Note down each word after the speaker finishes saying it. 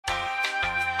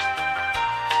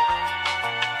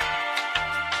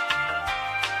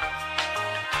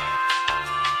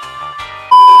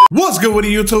What's good with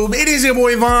the YouTube? It is your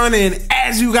boy Vaughn, and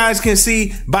as you guys can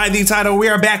see by the title, we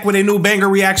are back with a new banger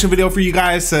reaction video for you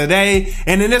guys today.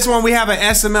 And in this one, we have an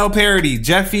SML parody,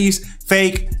 Jeffy's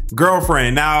fake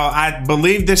girlfriend. Now, I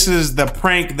believe this is the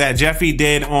prank that Jeffy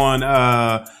did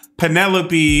on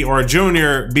Penelope or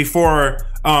Junior before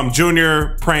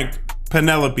Junior pranked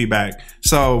Penelope back.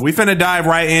 So we finna dive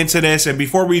right into this, and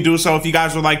before we do so, if you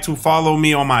guys would like to follow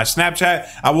me on my Snapchat,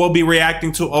 I will be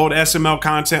reacting to old SML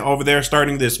content over there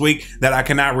starting this week that I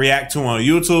cannot react to on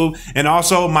YouTube. And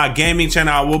also my gaming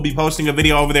channel, I will be posting a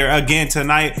video over there again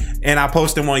tonight, and I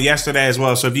posted one yesterday as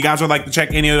well. So if you guys would like to check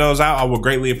any of those out, I will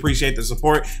greatly appreciate the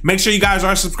support. Make sure you guys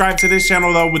are subscribed to this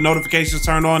channel though with notifications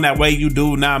turned on, that way you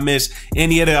do not miss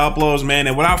any of the uploads, man.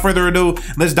 And without further ado,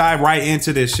 let's dive right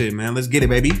into this shit, man. Let's get it,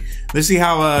 baby. Let's see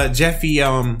how Jeffy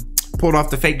pulled off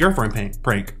the fake girlfriend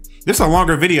prank. This is a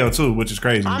longer video too, which is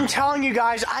crazy. I'm telling you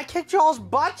guys, I kicked y'all's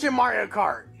butts in Mario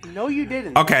Kart. No, you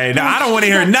didn't. Okay, now I don't want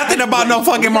to hear nothing about no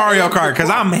fucking Mario Kart, because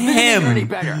I'm him.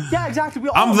 Yeah, exactly.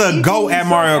 I'm the GOAT at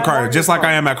Mario Kart, just like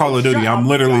I am at Call of Duty. I'm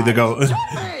literally the GOAT.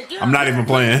 I'm not even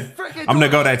playing. I'm the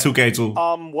GOAT at 2K too.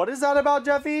 What is that about,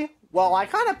 Jeffy? Well, I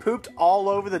kind of pooped all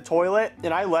over the toilet,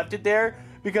 and I left it there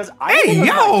because I didn't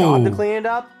have my job to clean it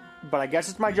up. But I guess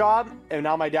it's my job, and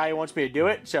now my daddy wants me to do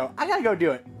it, so I gotta go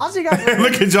do it. I'll see you guys later.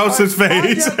 Look at Joseph's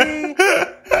face. I think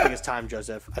it's time,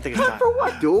 Joseph. I think it's time. For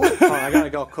what, dude? Oh, I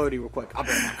gotta go Cody real quick. I'll be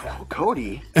right back. Oh,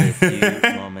 Cody? A few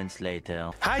moments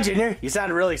later. Hi, Junior. You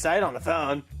sounded really excited on the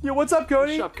phone. Yeah, what's up,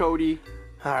 Cody? What's up, Cody?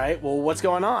 All right, well, what's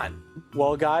going on?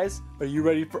 Well, guys, are you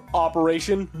ready for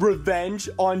Operation Revenge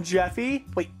on Jeffy?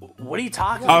 Wait, what are you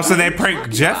talking about? Oh, so they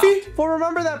pranked Jeffy? Well,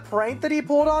 remember that prank that he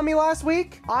pulled on me last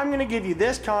week? I'm gonna give you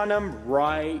this condom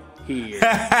right here.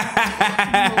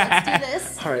 Let's do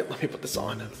this. All right, let me put this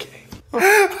on. Okay.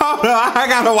 I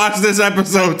gotta watch this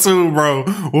episode too, bro.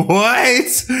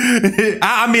 What?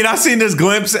 I mean, I seen this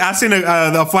glimpse. I seen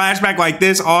the flashback like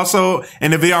this also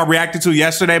in the video I reacted to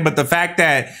yesterday. But the fact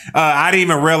that I didn't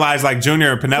even realize like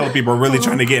Junior and Penelope were really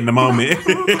trying to get in the moment.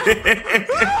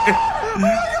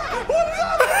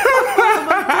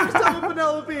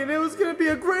 Penelope, and it was gonna be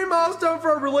a great milestone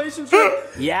for our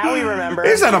relationship. Yeah, we remember.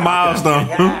 Is that a milestone?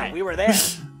 Yeah, we were there.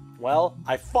 Well,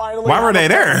 I finally. Why were they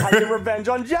there? I get revenge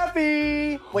on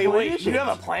Jeffy. Wait, you have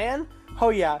a plan? Oh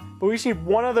yeah, but we just need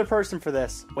one other person for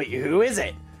this. Wait, who is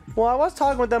it? Well, I was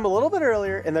talking with them a little bit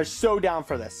earlier, and they're so down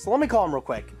for this. So let me call them real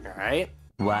quick. All right.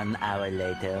 1 hour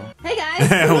later. Hey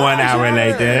guys. 1 hour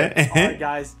later. All right,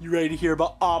 guys, you ready to hear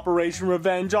about Operation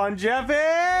Revenge on Jeffy?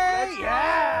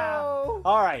 Yeah.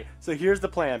 All right, so here's the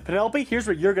plan. Penelope, here's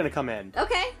where you're gonna come in.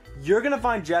 Okay. You're gonna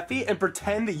find Jeffy and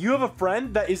pretend that you have a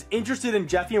friend that is interested in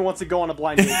Jeffy and wants to go on a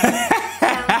blind date.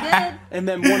 Sounds good. And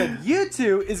then one of you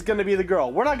two is gonna be the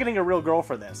girl. We're not getting a real girl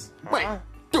for this. Wait,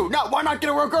 dude, no, why not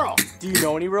get a real girl? Do you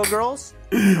know any real girls?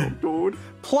 No, dude.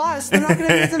 Plus, they're not gonna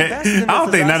be as invested in this. I don't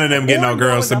think none of them get no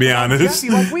girls, to be honest. Jeffy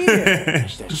like we did.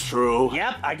 That's true.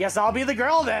 Yep, I guess I'll be the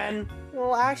girl then.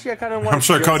 Well, actually, I kind of want. I'm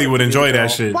sure Cody would enjoy that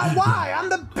shit. Why? I'm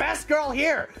the best girl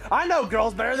here. I know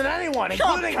girls better than anyone,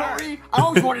 including her. I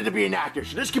always wanted to be an actor,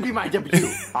 so this could be my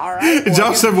debut. All right. Well,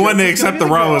 Joseph wanted to accept the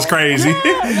role is crazy.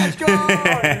 Yeah, let's go. All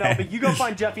right, Penelope, you go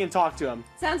find Jeffy and talk to him.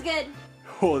 Sounds good.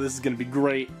 Oh, this is gonna be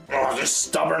great. Oh, this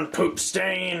stubborn poop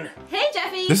stain. Hey,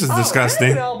 Jeffy. This is disgusting.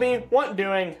 Hey, Penelope, what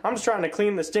doing? I'm just trying to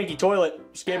clean the stinky toilet.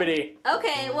 Skibbity.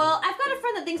 Okay, well, I've got a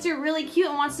friend that thinks you're really cute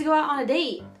and wants to go out on a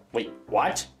date. Wait,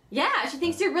 what? Yeah, she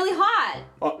thinks you're really hot.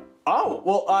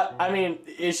 I mean,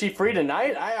 is she free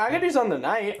tonight? I can do something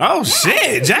tonight. Oh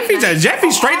shit, Jeffy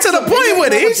straight to the point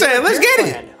with it. He said, let's get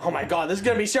it. Oh my god, this is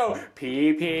gonna be so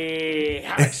pee-pee.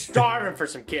 I'm starving for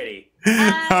some kitty.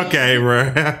 Okay,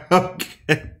 bro.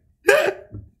 Okay.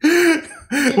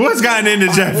 What's gotten into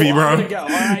Jeffy, bro? I'm gonna go. All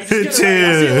right, just get it.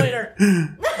 I'll see you later.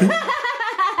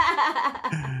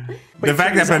 The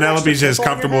fact that Penelope's just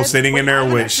comfortable sitting in there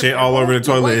with shit all over the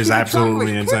toilet is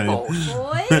absolutely insane. Boys,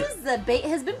 the bait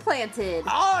has been planted.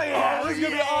 Oh yeah, this is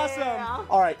gonna be awesome.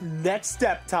 All right, next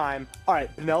step time. All right,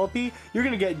 Penelope, you're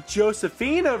gonna get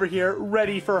Josephine over here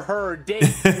ready for her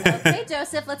date. Okay,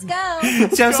 Joseph, let's go.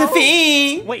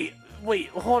 Josephine. Wait,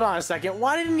 hold on a second.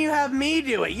 Why didn't you have me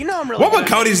do it? You know I'm really. What would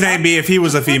Cody's name be if he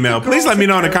was a female? Please let me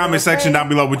know in the comment section down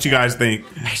below what you guys think.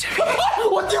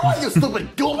 What do you want, you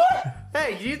stupid goober?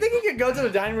 Hey, do you think you could go to the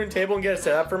dining room table and get it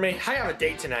set up for me? I have a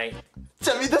date tonight.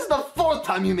 Jeffy, this is the 4th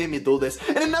time you made me do this,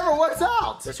 and it never works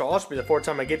out. This will also be the 4th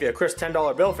time I give you a crisp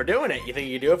 $10 bill for doing it. You think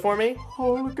you can do it for me?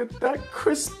 Oh, look at that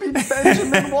crispy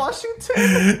Benjamin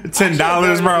Washington.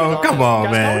 $10, bro. Come on, Guys,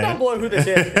 comment man. down below who this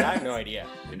is. I have no idea.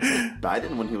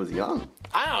 Biden when he was young.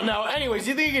 I don't know. Anyways,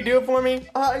 you think you can do it for me?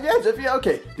 Yeah, Jeffy,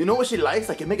 okay. Do you know what she likes?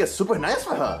 I can make it super nice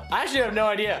for her. I actually have no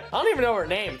idea. I don't even know her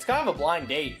name. It's kind of a blind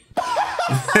date.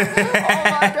 Oh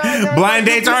my God, Blind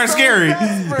dates aren't scary.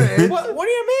 What do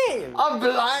you mean? A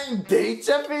blind date,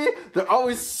 Jeffy? They're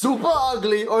always super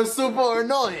ugly or super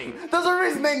annoying. There's a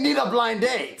reason they need a blind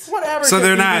date. Whatever. So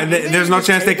they're Jeffy. not. You think There's you no can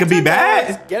chance they take could the be $10?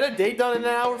 bad. Get a date done in an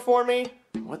hour for me?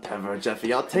 Whatever,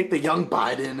 Jeffy. I'll take the young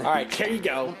Biden. All right, here you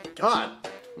go. God,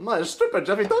 I'm not a stripper,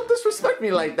 Jeffy. Don't disrespect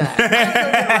me like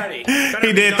that.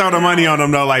 He did throw the money on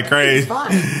him though, like crazy.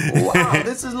 Fine. Wow,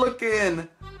 this is looking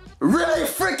really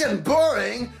freaking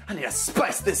boring. I need to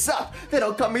spice this up. They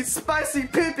don't call me Spicy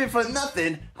Pee-Pee for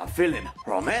nothing. I'm feeling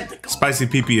romantic. Spicy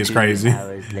pee is crazy.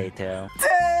 Hours later.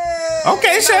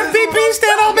 Okay, Chef PP,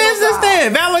 stand on business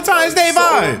then. Valentine's Day So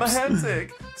vibes.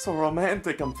 romantic. So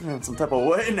romantic. I'm feeling some type of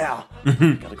way now.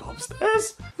 Gotta go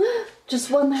upstairs.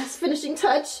 Just one last finishing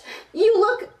touch. You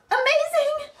look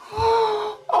amazing.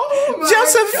 Oh my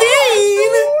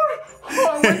Josephine.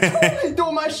 God, dude. I would totally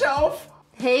do myself.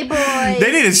 Hey, boy.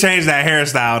 They need to change that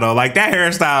hairstyle though. Like that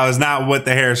hairstyle is not what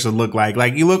the hair should look like.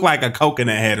 Like you look like a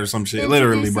coconut head or some shit.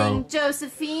 Literally, bro. Introducing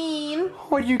Josephine.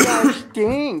 What do you guys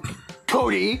think?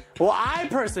 Cody. Well, I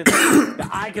personally think that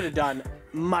I could have done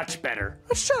much better.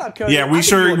 Shut up, Cody. Yeah, I we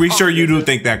think sure you do business.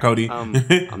 think that, Cody.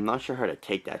 I'm not sure how to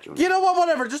take that, Junior. You know what?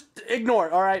 Whatever. Just ignore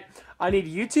it. All right. I need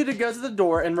you two to go to the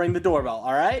door and ring the doorbell.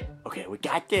 All right. Okay, we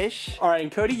got this. All right.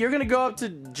 And Cody, you're gonna go up to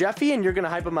Jeffy and you're gonna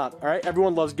hype him up. All right.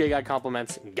 Everyone loves gay guy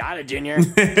compliments. Got it, Junior. I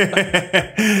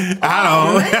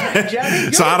don't.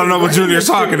 Jeffy, So I don't know what Junior's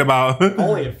talking about.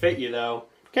 Only it fit you though.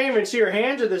 Can't even see your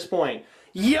hands at this point.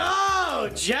 Yo,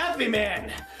 Jeffy,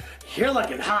 man, you're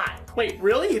looking hot. Wait,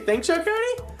 really? You think so, Cody?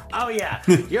 Oh yeah,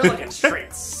 you're looking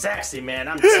straight sexy, man.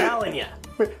 I'm telling you.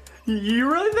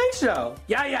 You really think so?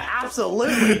 Yeah,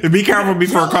 absolutely. Be careful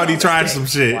before Cody tries some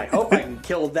shit. Well, I hope I can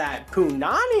kill that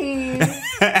punani.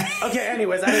 Okay,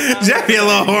 anyways, Jeffy a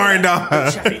little horn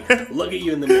dog. Jeffy, look at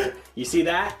you in the mirror. You see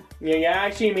that? You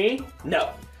actually me? No.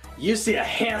 You see a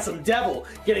handsome devil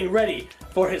getting ready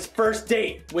for his first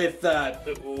date with,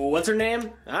 what's her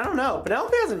name? I don't know.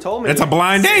 Penelope hasn't told me. It's a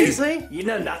blind date. Seriously? You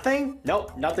know nothing?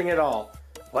 Nope, nothing at all.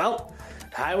 Well,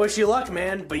 I wish you luck,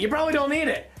 man, but you probably don't need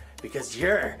it. Because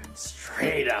you're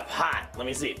straight up hot. Let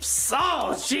me see.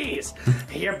 Oh, jeez.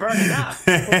 You're burning up.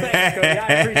 Well, thanks, Cody. I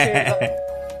appreciate it.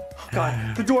 Oh,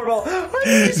 God. The doorbell.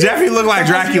 Jeffy look like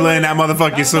Dracula in that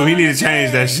motherfucking suit. He need to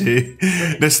change that shit.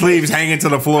 The sleeves hanging to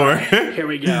the floor. Here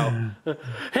we go.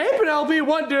 Hey, Penelope,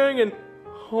 what doing? And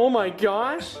oh my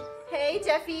gosh. Hey,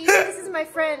 Jeffy. This is my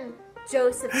friend,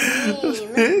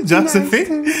 Josephine.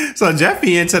 Josephine. So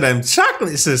Jeffy into them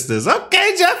chocolate sisters.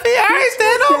 Okay, Jeffy. All right,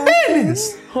 stand on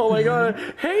business. Oh my God.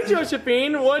 Hey,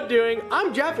 Josephine, what doing?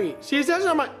 I'm Jeffy. See, it says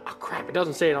on my... Oh, crap. It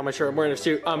doesn't say it on my shirt. I'm wearing a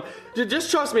suit.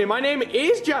 Just trust me. My name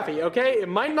is Jeffy, okay? It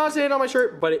might not say it on my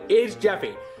shirt, but it is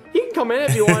Jeffy. You can come in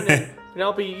if you want, and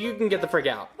Penelope, you can get the frick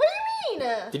out. What do you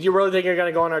mean? Did you really think you're going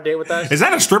to go on our date with us? Is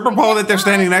that a stripper pole that they're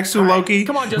standing next to, Loki?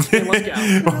 Come on, Josephine, let's go.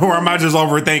 Or am I just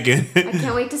overthinking? I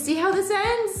can't wait to see how this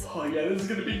ends. Oh yeah, this is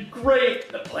gonna be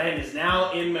great. The plan is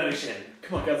now in motion.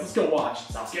 Come on, guys, let's go watch.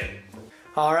 Sounds good.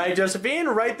 All right, Josephine,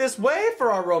 right this way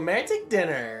for our romantic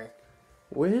dinner.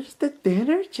 Where's the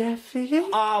dinner, Jeffy?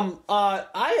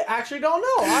 I actually don't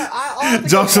know. I'll have to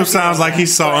Joseph go sounds like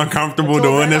he's so uncomfortable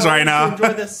Until doing then, this I right want you to now.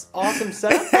 enjoy this awesome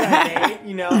setup that I made.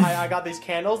 You know, I got these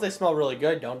candles. They smell really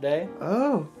good, don't they?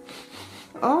 Oh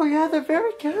yeah, they're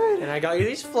very good. And I got you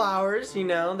these flowers. You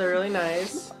know, they're really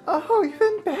nice. Oh,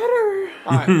 even better.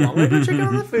 All right, well, I'm gonna go check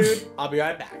out the food. I'll be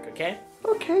right back. Okay?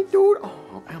 Okay, dude.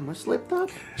 Oh, am I slipped up?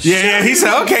 Yeah, he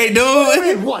said, okay, dude.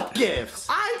 Wait, what gifts?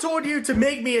 I told you to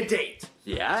make me a date.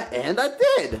 Yeah, and I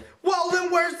did. Well,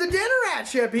 then where's the dinner at,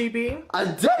 Chef PB? A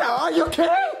dinner? Are you kidding?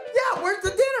 Yeah, where's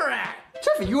the dinner at?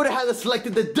 Jeffy, you would have had to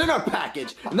selected the dinner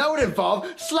package, and that would involve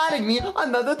sliding me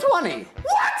another 20.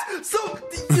 What? So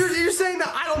you're saying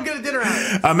that I don't get a dinner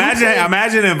out?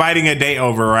 Imagine inviting a date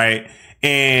over, right?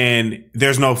 And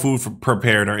there's no food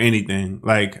prepared or anything.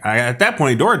 Like at that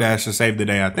point, DoorDash should save the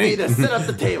day, I Need think. to set up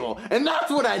the table, and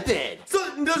that's what I did. So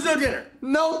there's no dinner?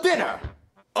 No dinner.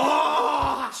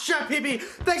 Oh, Chef PB,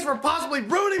 thanks for possibly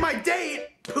ruining my date.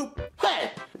 Poop.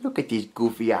 Hey, look at these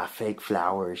goofy fake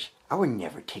flowers. I would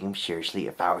never take them seriously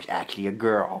if I was actually a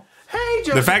girl. Hey,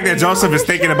 Joseph. The fact that Joseph is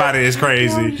thinking about it is I'm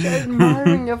crazy. just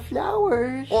admiring the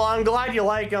flowers. Well, I'm glad you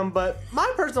like them, but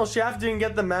my personal chef didn't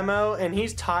get the memo, and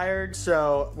he's tired,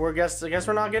 so I guess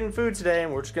we're not getting food today,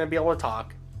 and we're just gonna be able to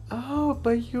talk. Oh,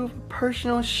 but you have a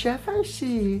personal chef, I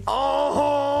see.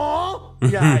 Oh,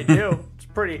 yeah, I do. It's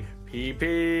pretty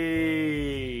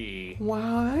pee-pee.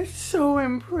 Wow, that's so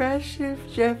impressive,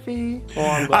 Jeffy. Well,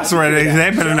 I'm glad I swear to they do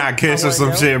that. better not kiss or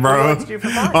some shit, What bro. would you do for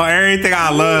mine? On everything I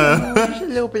love. Just a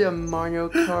little bit of Mario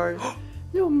Kart,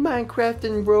 little Minecraft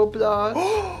and Roblox.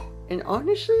 And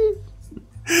honestly,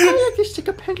 I like to stick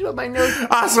a pencil up my nose.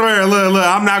 I swear, look,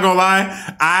 I'm not gonna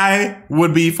lie. I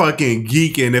would be fucking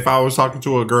geeking if I was talking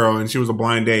to a girl and she was a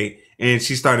blind date and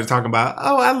she started talking about,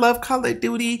 oh, I love Call of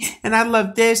Duty and I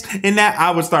love this and that.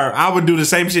 I would do the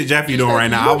same shit Jeffy doing right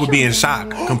now. I would be in shock,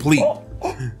 complete.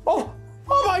 Oh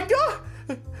my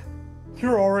god!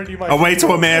 You're already my A way to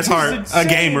a man's This is heart, a insane.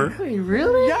 gamer. Wait,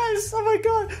 really? Yes! Oh my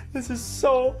god! This is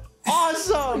so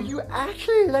awesome! You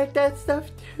actually like that stuff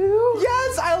too?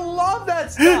 Yes, I love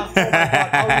that stuff. Oh my god,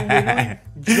 I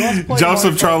was literally just playing Joseph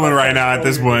Mario Kart trolling right now at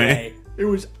this earlier point. today. It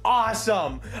was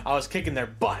awesome. I was kicking their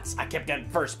butts. I kept getting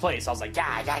first place. I was like,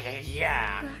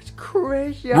 yeah. That's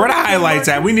crazy. Where the highlights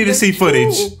at? We need to see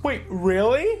footage. Wait,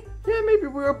 really? Yeah, maybe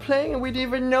we were playing and we didn't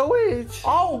even know it.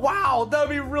 Oh wow,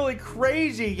 that'd be really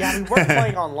crazy. Yeah, we weren't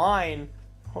playing online.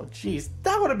 Oh jeez,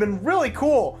 that would have been really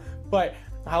cool. But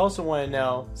I also want to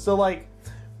know. So like,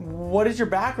 what is your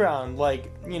background?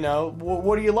 Like, you know,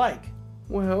 what do you like?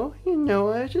 Well, you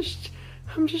know,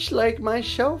 I'm just like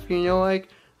myself, you know, like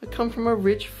I come from a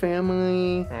rich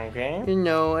family. Okay. You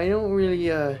know, I don't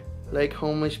really like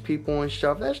homeless people and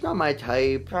stuff. That's not my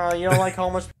type. You don't like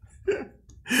homeless?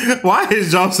 Why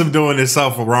is Joseph doing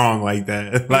himself wrong like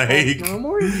that? Like, No, I'm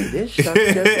more into this stuff,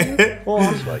 Jeffy. Well,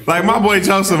 I'm like my boy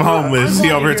Joseph homeless.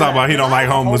 He over here talking about he don't like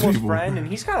homeless people. Friend, and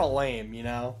he's kind of lame, you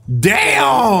know.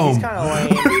 Damn. He's kind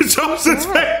of lame. Joseph's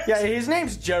face. Yeah, his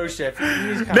name's Joseph. He's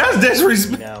kinda That's lame,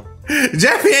 disrespect. you know.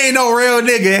 Jeffy ain't no real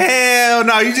nigga. Hell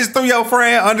no. You just threw your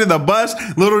friend under the bus.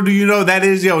 Little do you know that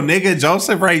is your nigga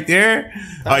Joseph right there.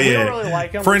 Oh We yeah. don't really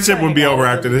like him. Friendship We would be hang out over with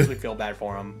after him because this. We feel bad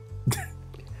for him.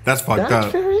 That's fucked That's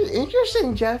up. very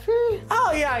interesting, Jeffy.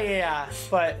 Oh yeah.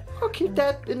 But I'll keep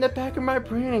that in the back of my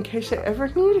brain in case I ever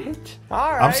need it.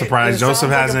 all right. I'm surprised It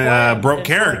Joseph sounds like a hasn't plan. broke And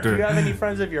so, character. Do you have any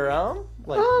friends of your own?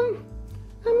 Like, I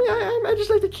mean, I just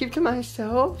like to keep to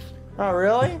myself. oh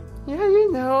really? Yeah,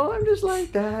 you know, I'm just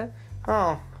like that.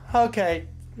 Oh, okay.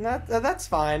 That's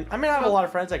fine. I mean, I have a lot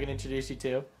of friends I can introduce you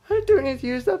to. I do need to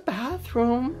use the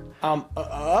bathroom.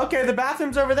 Okay, the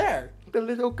bathroom's over there. The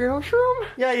little girl's room?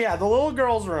 Yeah, the little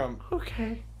girl's room.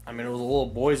 Okay. I mean, it was a little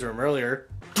boy's room earlier.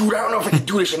 Dude, I don't know if I can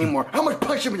do this anymore. I'm gonna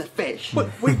punch him in the face. Wait,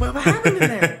 what happened in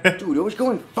there? Dude, it was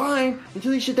going fine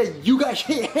until he said that you guys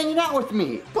hanging out with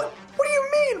me. What do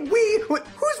you mean, we?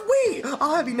 Who's we?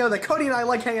 I'll have you know that Cody and I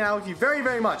like hanging out with you very,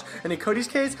 very much. And in Cody's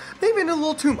case, maybe a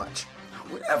little too much.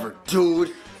 Whatever,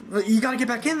 dude. You gotta get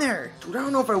back in there. Dude, I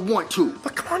don't know if I want to.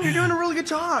 But come on, you're doing a really good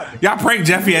job. Y'all prank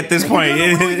Jeffy at this point. You're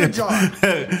doing a really good job.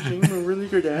 I'm a really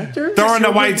good actor. Throw in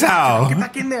the white towel. Get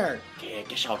back in there. Okay, I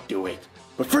guess I'll do it.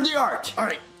 But for the art. All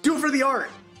right, do it for the art.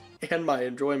 And my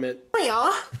enjoyment.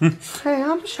 Yeah. Hey,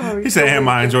 I'm sorry. He said, "Hey,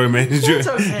 my enjoyment." It's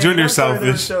okay. Junior I'm sorry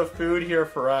selfish. There's no food here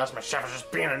for us. My chef is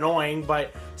just being annoying.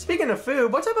 But speaking of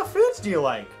food, what type of foods do you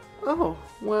like? Oh,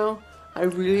 well, I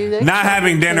really like Not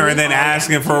having dinner and then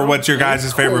asking for what your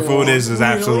guys' favorite food is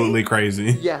absolutely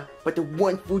crazy. Yeah, but the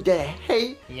one food that I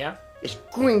hate Yeah. is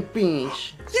green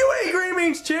beans. You ate green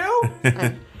beans too?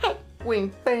 I hate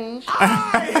green beans.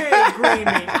 I hate green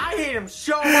beans. I hate them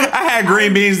so much. I had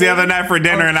green beans the other night for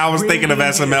dinner, and I was thinking of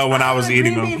SML when I was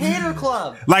eating Green bean them. hater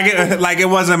club. Like it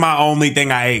wasn't my only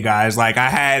thing I ate, guys. Like I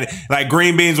had, like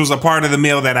green beans was a part of the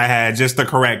meal that I had, just to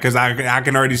correct, because I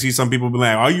can already see some people be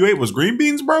like, "All you ate was green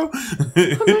beans, bro."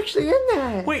 I'm actually in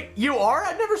that. Wait, you are?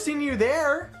 I've never seen you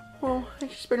there. Well, I've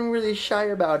just been really shy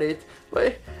about it.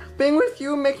 But being with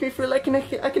you makes me feel like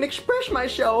I can express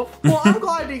myself. Well, I'm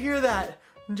glad to hear that.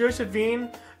 Josephine,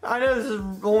 I know this is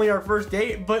only our first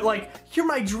date, but like, you're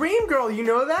my dream girl, you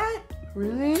know that?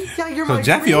 Really? Yeah, you're So my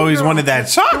Jeffy dream always girl. wanted that Will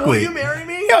chocolate. you marry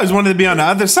me? He always wanted to be on the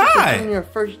other On side. your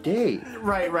first date.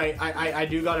 Right. I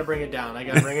do gotta bring it down. I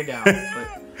gotta bring it down.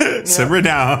 But Simmer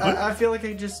down. I feel like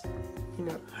I just, you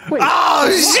know. Wait,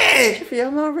 Oh shit! Jeffy,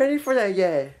 I'm not ready for that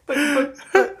yet. But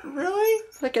really?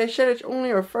 Like I said, it's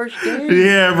only our first date.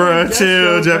 Yeah, bro, guess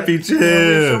chill, so, Jeffy, but, you know, we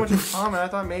have so much chill. in common. I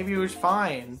thought maybe it was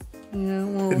fine. Yeah,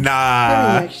 well,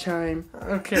 Nah. maybe next time.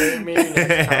 Okay, maybe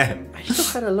next time. I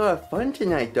still had a lot of fun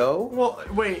tonight, though. Well,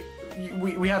 wait.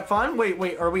 we have fun?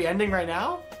 Wait, are we ending right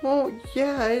now? Well,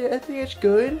 yeah, I think it's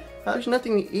good. There's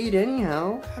nothing to eat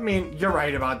anyhow. I mean, you're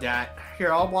right about that.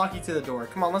 Here, I'll walk you to the door.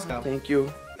 Come on, let's go. Thank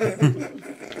you. Guys, we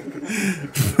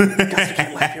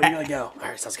can't laugh here. We gotta go. All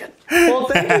right, sounds good. Well,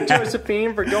 thank you,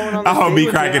 Josephine, for going on this I'll date be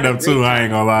with cracking me. up too, I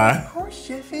ain't gonna lie. Of course,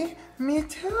 Jeffy. Me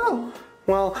too.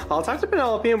 Well, I'll talk to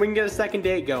Penelope and we can get a second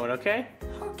date going, okay?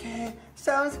 Okay,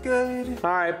 sounds good.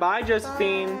 All right, bye,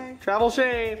 Josephine. Bye. Travel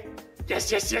safe.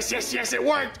 Yes, it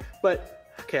worked. But,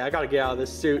 okay, I gotta get out of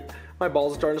this suit. My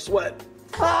balls are starting to sweat.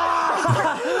 Oh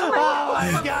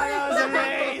my God, that was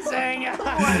amazing.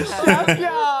 What's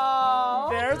up,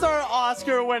 There's our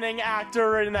Oscar-winning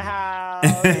actor in the house.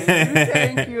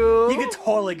 Thank you. You could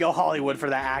totally go Hollywood for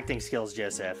that acting skills,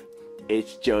 Joseph.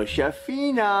 It's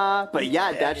Josephina. But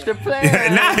yeah, that's the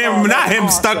plan. not him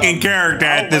stuck in character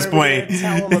at this point.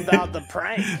 Tell him about the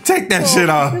prank. Take that shit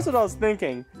off. Here's what I was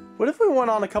thinking. What if we went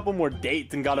on a couple more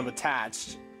dates and got him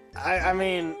attached? I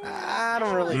mean, I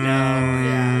don't really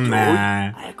know.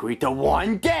 Nah. I agree to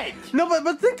one date. No,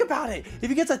 but think about it. If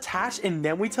he gets attached and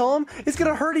then we tell him, it's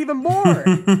gonna hurt even more.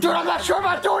 Dude, I'm not sure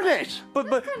about doing this.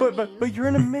 But you're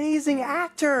an amazing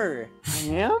actor. I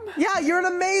am? Yeah, you're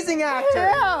an amazing actor.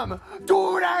 I am.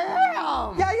 Dude, I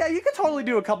am. Yeah, you could totally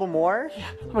do a couple more.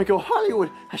 I'm gonna go Hollywood.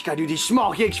 I just gotta do these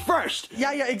small gigs first.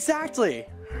 Yeah, exactly.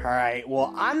 All right,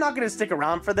 well, I'm not gonna stick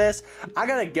around for this. I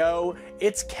gotta go.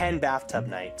 It's Ken bathtub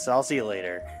night, so I'll see you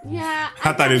later. Yeah.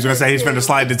 I thought he was gonna say he's finna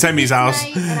slide to Timmy's house.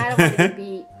 And I don't want to get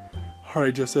beat. All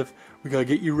right, Joseph, we gotta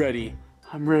get you ready.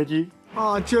 I'm ready.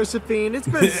 Oh, Josephine, it's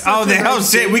been Oh, the hell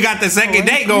shit, we got the second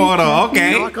date going on.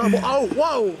 Okay. Oh,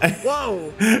 whoa.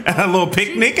 A little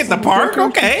picnic at the park.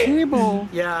 Okay. Table.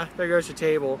 Yeah, there goes your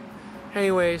table.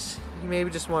 Anyways, you maybe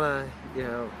just wanna,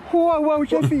 Whoa,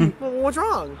 Jeffy. Well, what's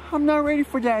wrong? I'm not ready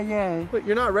for that yet. Wait,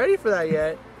 you're not ready for that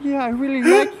yet? Yeah, I really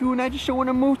like you, and I just don't want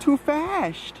to move too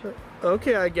fast.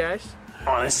 Okay, I guess.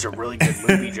 Oh, this is a really good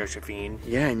movie, Josephine.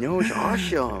 Yeah, I know, it's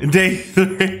awesome. Date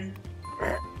 3.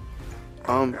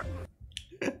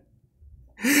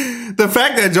 The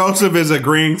fact that Joseph is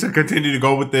agreeing to continue to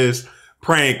go with this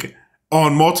prank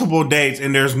on multiple dates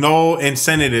and there's no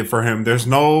incentive for him.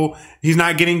 He's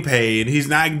not getting paid. He's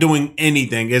not doing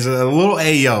anything. Is a little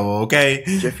ayo, okay?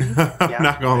 Jeffy? I'm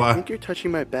not gonna I lie. think you're touching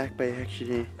my back by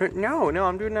accident. No,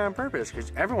 I'm doing that on purpose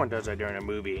because everyone does that during a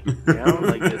movie. You know,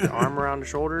 like the arm around the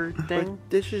shoulder thing. But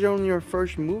this is only your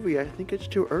first movie. I think it's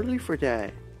too early for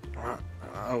that.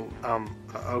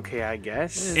 Okay, I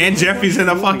guess. And Jeffy's in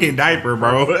a fucking diaper,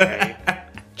 bro. Okay.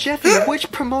 Jeffy,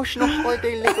 which promotional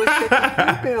holiday Lego set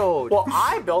did you build? Well,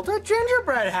 I built a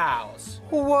gingerbread house.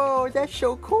 Whoa, that's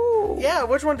so cool. Yeah,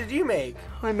 which one did you make?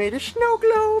 I made a snow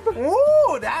globe.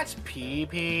 Ooh, that's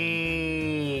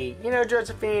pee-pee. You know,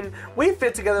 Josephine, we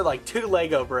fit together like 2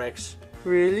 Lego bricks.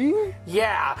 Really?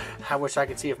 Yeah, I wish I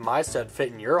could see if my stud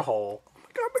fit in your hole.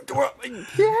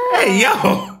 Yeah. Hey,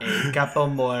 yo. A couple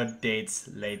more dates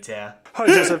later. Hi,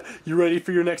 Joseph. You ready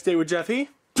for your next date with Jeffy?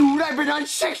 Dude, I've been on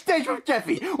 6 days with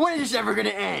Jeffy. When is this ever gonna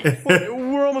end?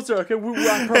 We're almost there, okay?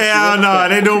 Hell no,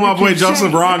 they doing my boy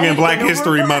Joseph wrong in Black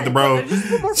History Month, bro.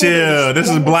 Chill. This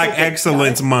is Black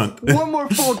Excellence Month. One more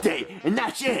full date, and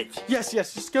that's it. Yes,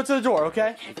 just go to the door,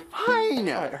 okay? Fine.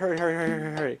 All right,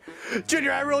 hurry.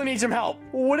 Junior, I really need some help.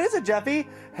 What is it, Jeffy?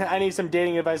 I need some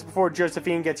dating advice before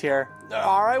Josephine gets here.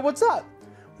 All right, what's up?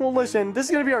 Well, listen, this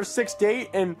is going to be our 6th date,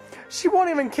 and she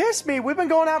won't even kiss me. We've been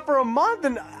going out for a month,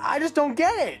 and I just don't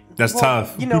get it. That's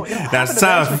tough. You know, That's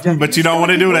tough, but you don't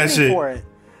want to do that shit.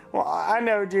 Well, I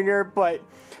know, Junior, but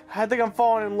I think I'm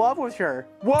falling in love with her.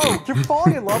 Whoa, you're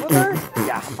falling in love with her?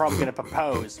 Yeah, I'm probably going to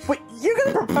propose. Wait, you're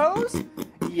going to propose?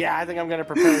 Yeah, I think I'm going to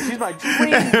propose. She's my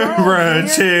dream girl. Bro,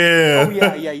 chill. Oh,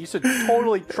 yeah, you should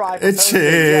totally try proposing. Chill.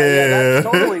 Yeah, that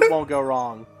totally won't go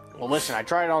wrong. Well, listen, I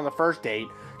tried it on the first date.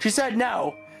 She said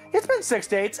no. It's been 6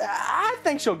 dates. I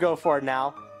think she'll go for it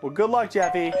now. Well, good luck,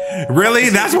 Jeffy. Really?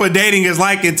 That's what dating is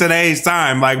like in today's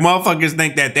time. Like, motherfuckers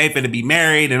think that they finna be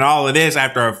married and all of this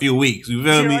after a few weeks. You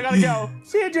feel me? I gotta go.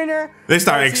 See you, Junior. They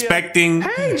start expecting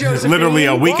Hey, Josephine, literally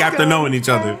a week after welcome. knowing each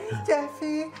other. Hey,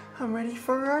 Jeffy, I'm ready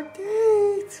for our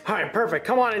date. All right, perfect.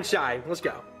 Come on inside. Let's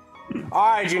go. All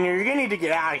right, Junior, you're gonna need to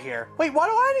get out of here. Wait, why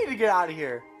do I need to get out of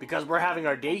here? Because we're having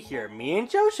our date here, me and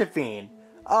Josephine.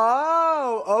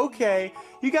 Oh, okay.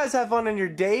 You guys have fun on your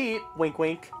date. Wink,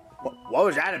 wink. What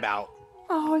was that about?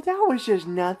 Oh, that was just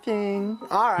nothing.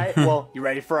 All right, well, you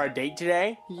ready for our date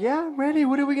today? Yeah, I'm ready.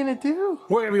 What are we gonna do?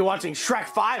 We're gonna be watching Shrek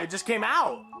 5. It just came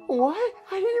out. What?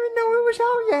 I didn't even know it was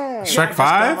out yet. Shrek It just came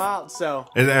 5? out, so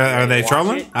Are they watch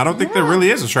trolling? it? I don't think there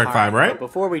really is a Shrek 5, But right?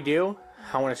 before we do,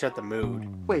 I want to set the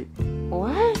mood. Wait,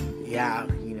 what? Yeah,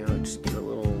 you know, just give a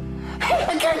little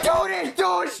I can't do this,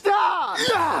 dude. Stop.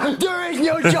 There is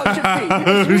no Josephine.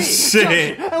 Oh,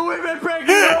 shit. And we've been pranking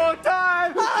the whole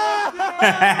time.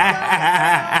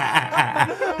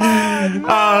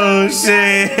 Oh,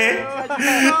 shit.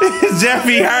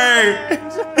 Jeffy hurt.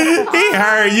 He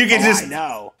hurt. You can just... I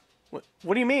know.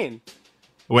 What do you mean?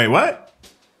 Wait, what?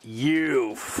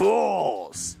 You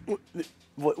fools.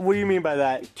 What do you mean by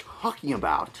that? Talking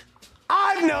about?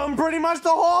 I've known pretty much the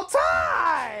whole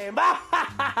time.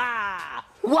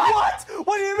 What?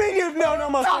 What do you mean you've known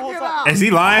almost the whole time? Is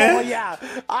he lying? Oh, yeah.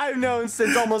 I've known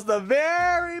since almost the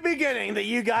very beginning that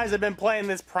you guys have been playing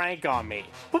this prank on me.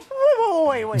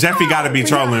 Wait. Jeffy gotta be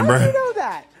trolling, bro. How do you know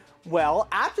that? Well,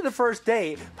 after the first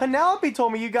date, Penelope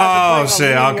told me you guys are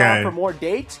planning on meeting out for more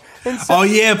dates. And so Oh,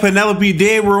 yeah, Penelope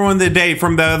did ruin the date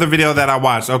from the other video that I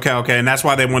watched. Okay, and that's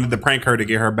why they wanted to prank her to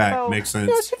get her back. Makes sense.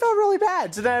 Yeah, she felt really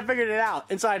bad. So then I figured it out.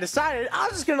 And so I decided I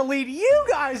was just going to lead you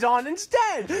guys on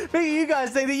instead. Making you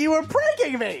guys think that you were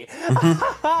pranking me.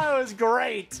 It was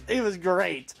great. It was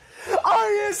great.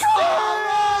 Are you serious?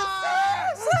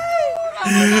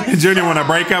 Junior want to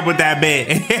break up with that bit.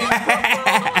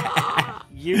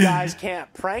 You guys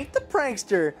can't prank the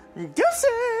prankster.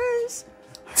 Deuces.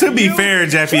 To be fair,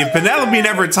 Jeffy, if Penelope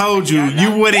never told you,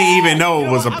 you wouldn't even know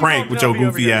it was a prank with your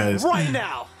goofy ass. Right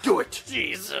now. Do it.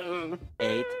 Jesus.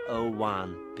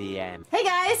 8:01 p.m. Hey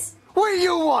guys, What do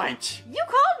you want? you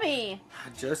called me.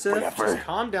 Joseph, Whatever. just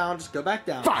calm down. Just go back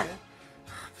down. Fine.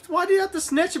 Why do you have to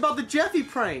snitch about the Jeffy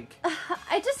prank?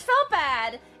 I just felt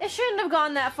bad. It shouldn't have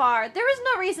gone that far. There was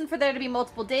no reason for there to be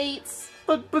multiple dates.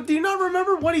 But do you not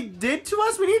remember what he did to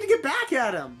us? We need to get back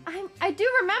at him. I do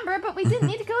remember, but we didn't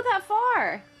need to go that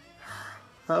far.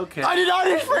 Okay. I did all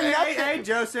this for nothing. Hey,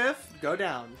 Joseph, go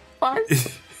down. Fine. I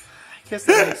guess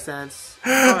that makes sense.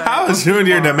 How is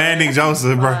Junior demanding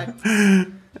Joseph, bro?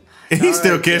 He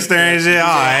still kissed her and shit. Oh,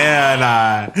 hell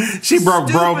nah. She broke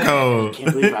bro code.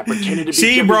 Can't believe I pretended to be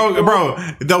She Jeffy's broke, girl. bro.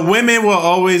 The women will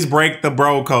always break the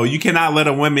bro code. You cannot let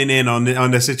a woman in on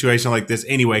the situation like this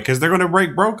anyway, because they're gonna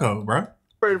break bro code, bro.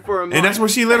 For a And that's what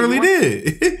she literally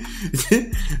did.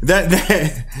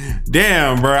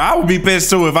 Damn, bro. I would be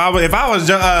pissed too if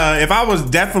I was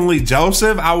definitely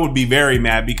Joseph. I would be very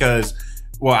mad because,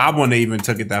 well, I wouldn't have even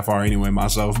took it that far anyway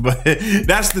myself. But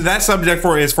that subject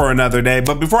is for another day.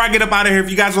 But before I get up out of here, if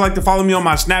you guys would like to follow me on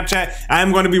my Snapchat, I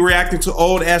am going to be reacting to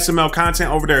old SML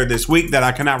content over there this week that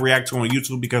I cannot react to on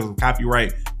YouTube because of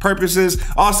copyright purposes.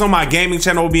 Also, my gaming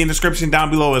channel will be in the description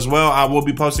down below as well. I will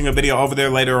be posting a video over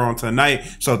there later on tonight.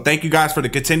 So thank you guys for the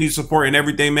continued support and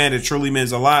everything, man. It truly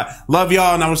means a lot. Love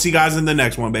y'all, and I will see you guys in the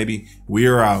next one, baby. We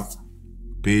are out.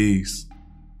 Peace.